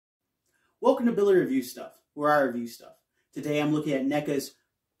Welcome to Billy Review Stuff, where I review stuff. Today I'm looking at NECA's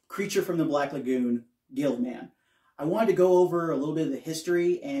Creature from the Black Lagoon Gill-Man. I wanted to go over a little bit of the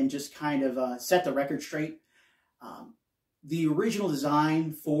history and just kind of set the record straight. The original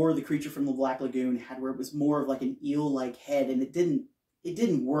design for the Creature from the Black Lagoon had where it was more of like an eel-like head, and it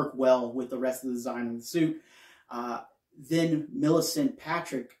didn't work well with the rest of the design of the suit. Then Millicent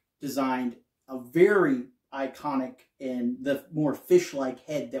Patrick designed a very iconic and the more fish-like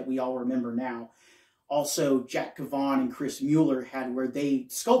head that we all remember now. Also, Jack Cavan and Chris Mueller had where they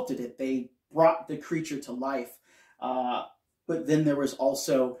sculpted it. They brought the creature to life. But then there was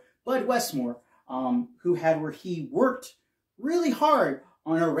also Bud Westmore, who had where he worked really hard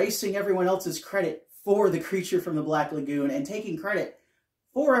on erasing everyone else's credit for the Creature from the Black Lagoon and taking credit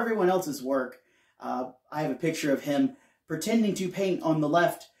for everyone else's work. I have a picture of him pretending to paint on the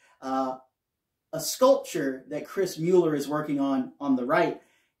left a sculpture that Chris Mueller is working on the right.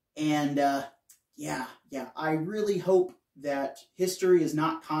 And yeah, I really hope that history is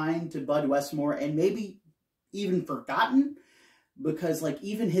not kind to Bud Westmore and maybe even forgotten, because like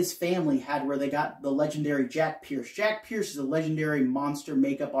even his family had where they got the legendary Jack Pierce. Jack Pierce is a legendary monster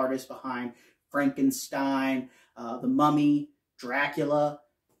makeup artist behind Frankenstein, The Mummy, Dracula.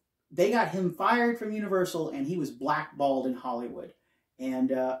 They got him fired from Universal and he was blackballed in Hollywood.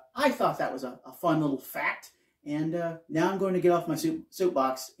 And I thought that was a fun little fact. And now I'm going to get off my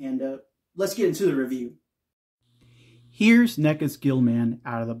soapbox and let's get into the review. Here's NECA's Gill-Man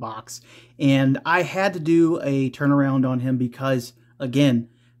out of the box. And I had to do a turnaround on him because, again,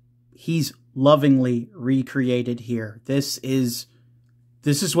 he's lovingly recreated here. This is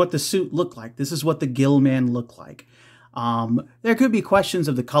what the suit looked like. This is what the Gill-Man looked like. There could be questions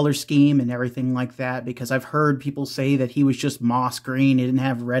of the color scheme and everything like that, because I've heard people say that he was just moss green, he didn't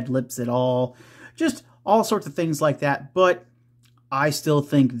have red lips at all, just all sorts of things like that. But I still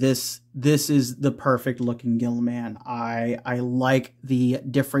think this is the perfect looking Gill-Man. I like the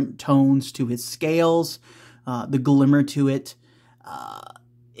different tones to his scales, the glimmer to it.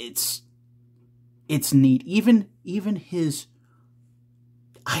 It's neat. Even his,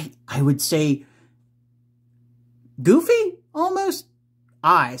 I would say, goofy almost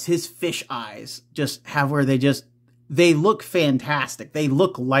eyes, his fish eyes just have where they look fantastic. They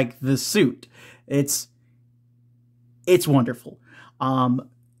look like the suit. It's wonderful.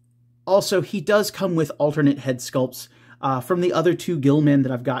 Also, he does come with alternate head sculpts. From the other two Gill-Men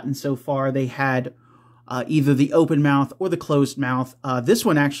that I've gotten so far, they had either the open mouth or the closed mouth. This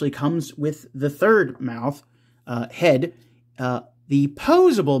one actually comes with the third mouth head, the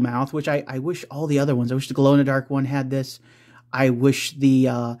posable mouth, which I wish all the other ones, I wish the glow-in-the-dark one had this. I wish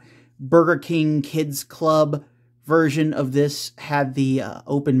the Burger King Kids Club version of this had the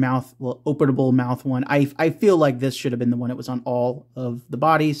openable mouth one. I feel like this should have been the one that was on all of the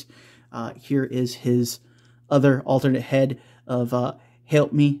bodies. Here is his other alternate head of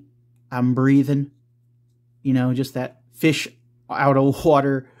help me, I'm breathing. You know, just that fish out of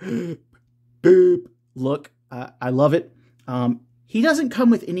water boop look. I love it. He doesn't come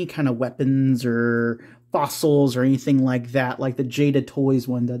with any kind of weapons or fossils or anything like that, like the Jada Toys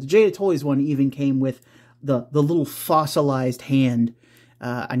one does. The Jada Toys one even came with the little fossilized hand.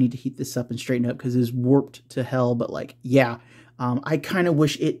 I need to heat this up and straighten up because it's warped to hell. But like, yeah, I kind of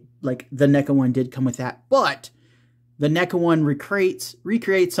wish it, like the NECA one did come with that. But the NECA one recreates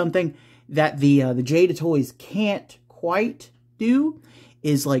something that the Jada Toys can't quite do.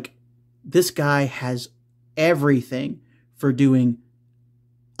 Is like, this guy has everything for doing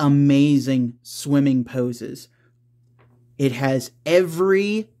amazing swimming poses. It has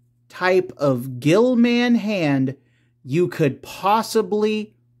every type of Gill-Man hand you could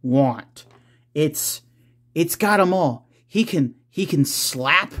possibly want. It's got them all. He can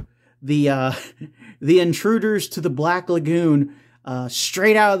slap the intruders to the Black Lagoon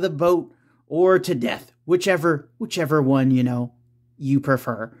straight out of the boat or to death, whichever one you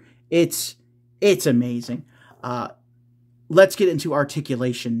prefer. It's amazing. Let's get into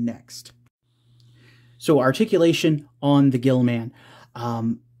articulation next. So articulation on the Gill-Man.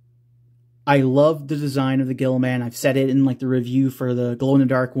 I love the design of the Gill-Man. I've said it in like the review for the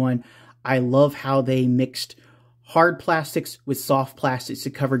glow-in-the-dark one. I love how they mixed hard plastics with soft plastics to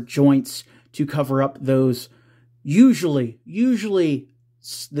cover joints, to cover up those usually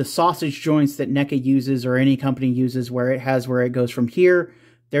the sausage joints that NECA uses or any company uses, where it goes from here,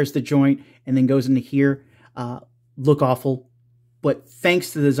 there's the joint, and then goes into here. Look awful, but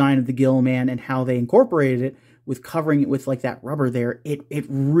thanks to the design of the Gill-Man and how they incorporated it with covering it with like that rubber there, it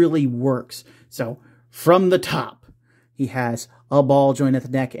really works. So from the top, he has a ball joint at the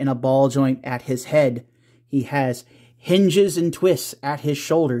neck and a ball joint at his head. He has hinges and twists at his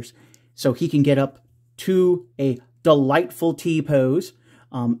shoulders. So he can get up to a delightful T pose.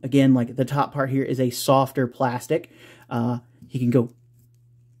 Again, like the top part here is a softer plastic. He can go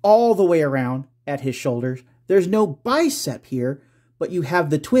all the way around at his shoulders. There's no bicep here, but you have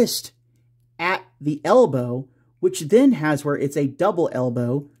the twist at the elbow, which then has where it's a double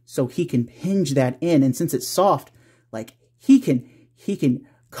elbow, so he can hinge that in. And since it's soft, like he can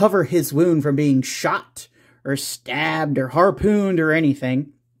cover his wound from being shot or stabbed or harpooned or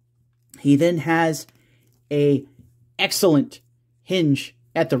anything. He then has a excellent hinge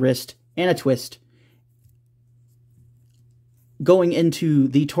at the wrist and a twist. Going into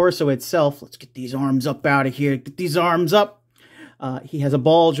the torso itself, let's get these arms up out of here. Get these arms up. He has a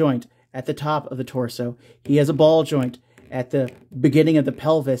ball joint at the top of the torso. He has a ball joint at the beginning of the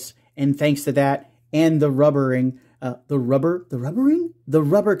pelvis, and thanks to that and the rubbering, the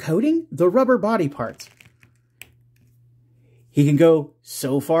rubber coating, the rubber body parts, he can go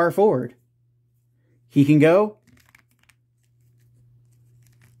so far forward. He can go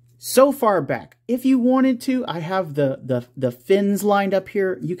so far back. If you wanted to, I have the fins lined up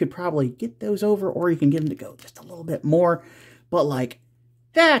here. You could probably get those over, or you can get them to go just a little bit more. But like,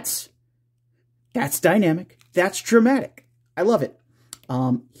 that's dynamic. That's dramatic. I love it.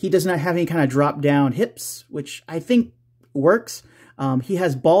 He does not have any kind of drop down hips, which I think works. He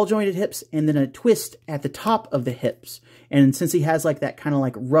has ball jointed hips and then a twist at the top of the hips. And since he has like that kind of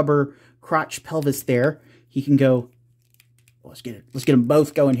like rubber crotch pelvis there, he can go, let's get them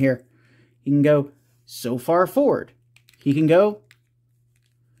both going here. He can go so far forward. He can go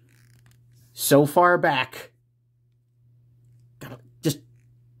so far back. Just,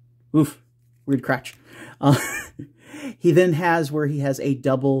 oof, weird crotch. He then has where he has a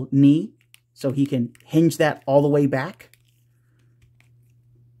double knee, so he can hinge that all the way back,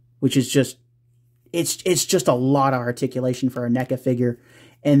 which is just, it's just a lot of articulation for a NECA figure.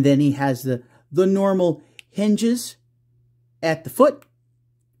 And then he has the normal hinges at the foot,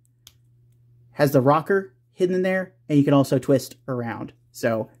 has the rocker hidden in there, and you can also twist around.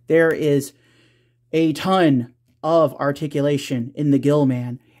 So there is a ton of articulation in the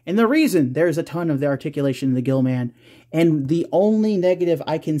Gill-Man. And the reason there's a ton of the articulation in the Gill-Man, and the only negative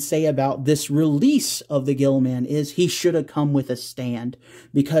I can say about this release of the Gill-Man is he should have come with a stand.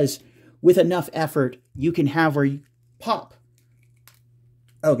 Because with enough effort, you can have where you pop.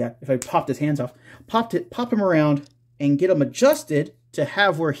 Oh god, if I popped his hands off. Pop him around and get him adjusted to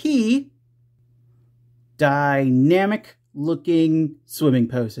have where he dynamic looking swimming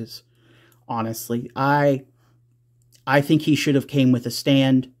poses. Honestly, I think he should have came with a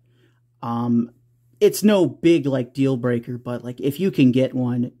stand. It's no big like deal breaker, but like if you can get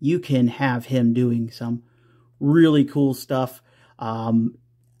one, you can have him doing some really cool stuff.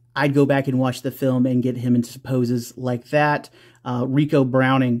 I'd go back and watch the film and get him into poses like that. Rico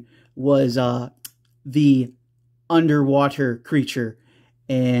Browning was the underwater creature,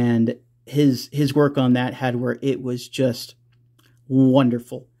 and his work on that had where it was just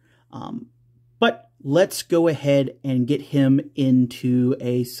wonderful. But let's go ahead and get him into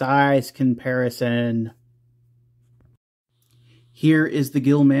a size comparison. Here is the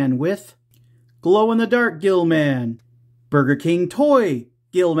Gill-Man with glow-in-the-dark Gill-Man, Burger King toy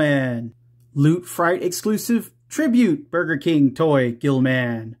Gill-Man, Loot Fright exclusive tribute Burger King toy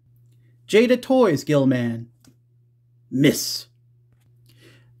Gill-Man, Jada Toys Gill-Man, Miss,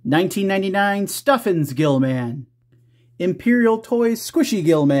 1999 Stuffins Gill-Man, Imperial Toys Squishy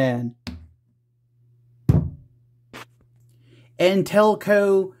Gill-Man, and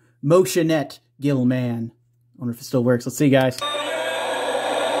Telco Motionette Gill-Man. I wonder if it still works. Let's see, guys.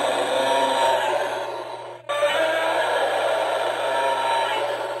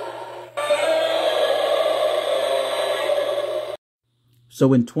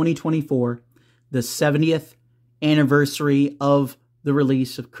 So in 2024, the 70th anniversary of the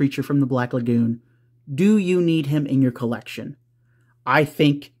release of Creature from the Black Lagoon, do you need him in your collection? I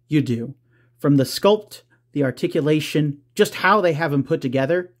think you do. From the sculpt, the articulation, just how they have him put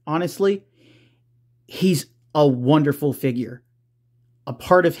together, honestly, he's a wonderful figure, a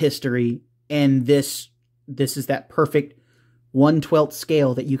part of history, and this is that perfect 1/12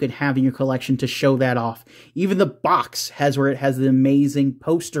 scale that you can have in your collection to show that off. Even the box has where it has the amazing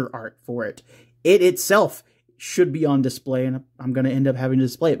poster art for it. It itself should be on display, and I'm going to end up having to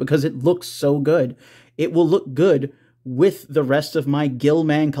display it because it looks so good. It will look good with the rest of my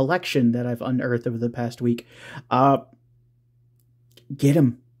Gill-Man collection that I've unearthed over the past week. Get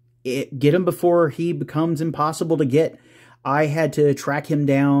him. Get him before he becomes impossible to get. I had to track him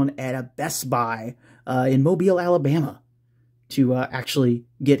down at a Best Buy in Mobile, Alabama to actually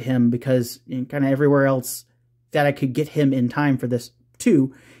get him, because kind of everywhere else that I could get him in time for this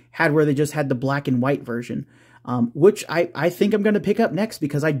too, had where they just had the black and white version, which I think I'm going to pick up next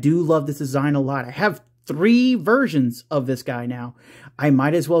because I do love this design a lot. I have 3 versions of this guy now. I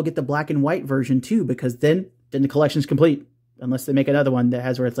might as well get the black and white version too, because then the collection's complete. Unless they make another one that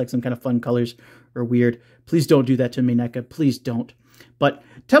has where it's like some kind of fun colors or weird. Please don't do that to me, NECA. Please don't. But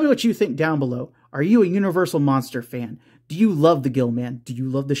tell me what you think down below. Are you a Universal Monster fan? Do you love the Gill-Man? Do you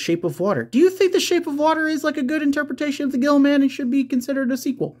love The Shape of Water? Do you think The Shape of Water is like a good interpretation of the Gill-Man and should be considered a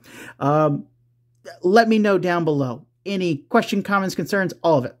sequel? Let me know down below. Any question, comments, concerns,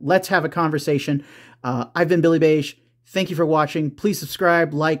 all of it. Let's have a conversation. I've been Billy Beige. Thank you for watching. Please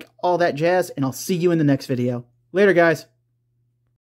subscribe, like, all that jazz, and I'll see you in the next video. Later, guys.